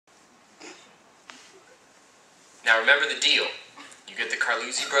Now remember the deal. You get the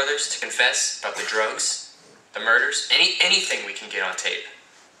Carluzzi brothers to confess about the drugs, the murders, anything we can get on tape.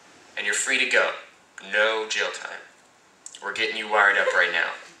 And you're free to go. No jail time. We're getting you wired up right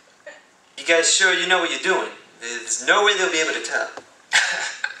now. You guys sure you know what you're doing? There's no way they'll be able to tell.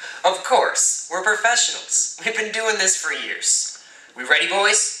 Of course. We're professionals. We've been doing this for years. We ready,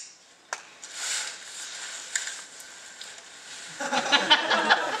 boys?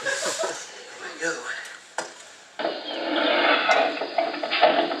 Yo.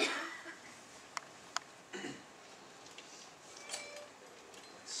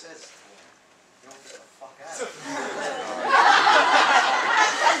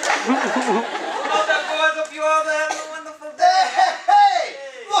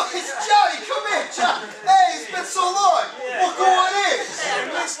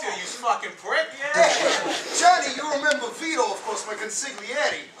 Johnny, you remember Vito, of course, my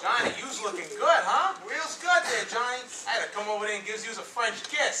consigliere. Johnny, you's looking good, huh? Real good there, Johnny. I had to come over there and give you a French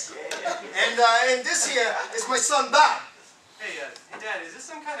kiss. And this here is my son, Bob. Hey, Dad, is this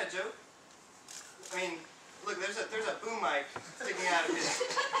some kind of joke? I mean, look, there's a boom mic sticking out of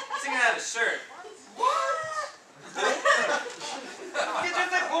his shirt. What? You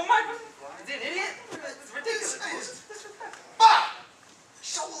just like boom mic? Is he an idiot? It's ridiculous. Bob!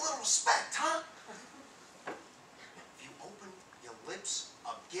 Show a little respect, huh? If you open your lips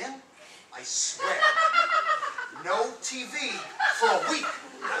again, I swear, no TV for a week.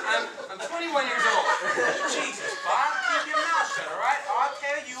 I'm 21 years old. Jesus, Bob, keep your mouth shut, all right? I'll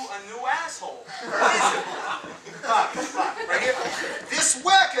tell you a new asshole. Bob, right here. This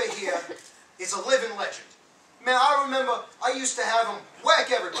whacker here is a living legend. Man, I remember I used to have him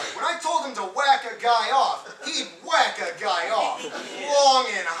whack everybody. When I told him to whack a guy off, he'd whack a guy off. Long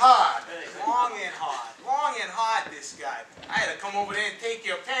and hard. Long and hard. Long and hard, this guy. I had to come over there and take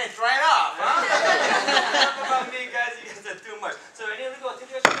your pants right off, huh? Enough about me, guys. You guys are too much. So, any other go? Take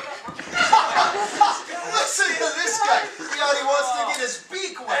your shirt off, huh? Listen to this guy. He already wants to get his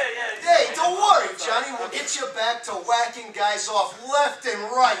beak wet. Hey, don't worry, Johnny. We'll get you back to whacking guys off left and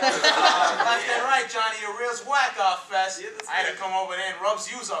right. Left and right, Johnny. A real whack-off fest. I had to come over there and rubs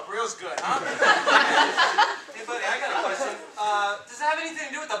you up real good, huh? Hey, buddy, I got a question. Does it have anything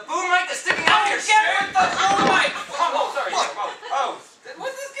to do with the boom mic that's sticking out of your shirt? Get with the boom mic! Oh, sorry. Oh,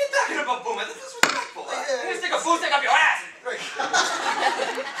 what's this kid talking about boom mic? This is disrespectful. You're gonna stick a boom stick up your ass.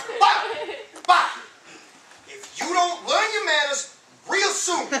 Bob! If you don't learn your manners real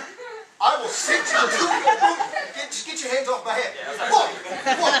soon, I will send you to your room. Just get your hands off my head. Look.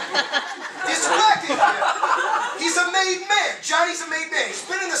 This whacker here, he's a made man. Johnny's a made man. He's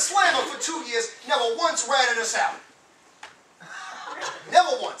been in the slammer for 2 years, never once ratted us out.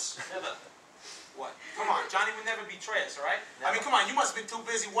 Never once. Never. What? Come on, Johnny would never betray us, all right? I mean, come on, you must have been too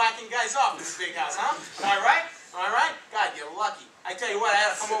busy whacking guys off in this big house, huh? Am I right? Am I right? God, you're lucky. I tell you what, I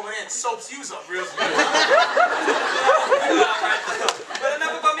had to come over there and soaps you up real good. But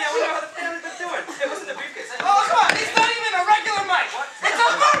enough about me. I wonder how the family's been doing. Hey, listen, the beef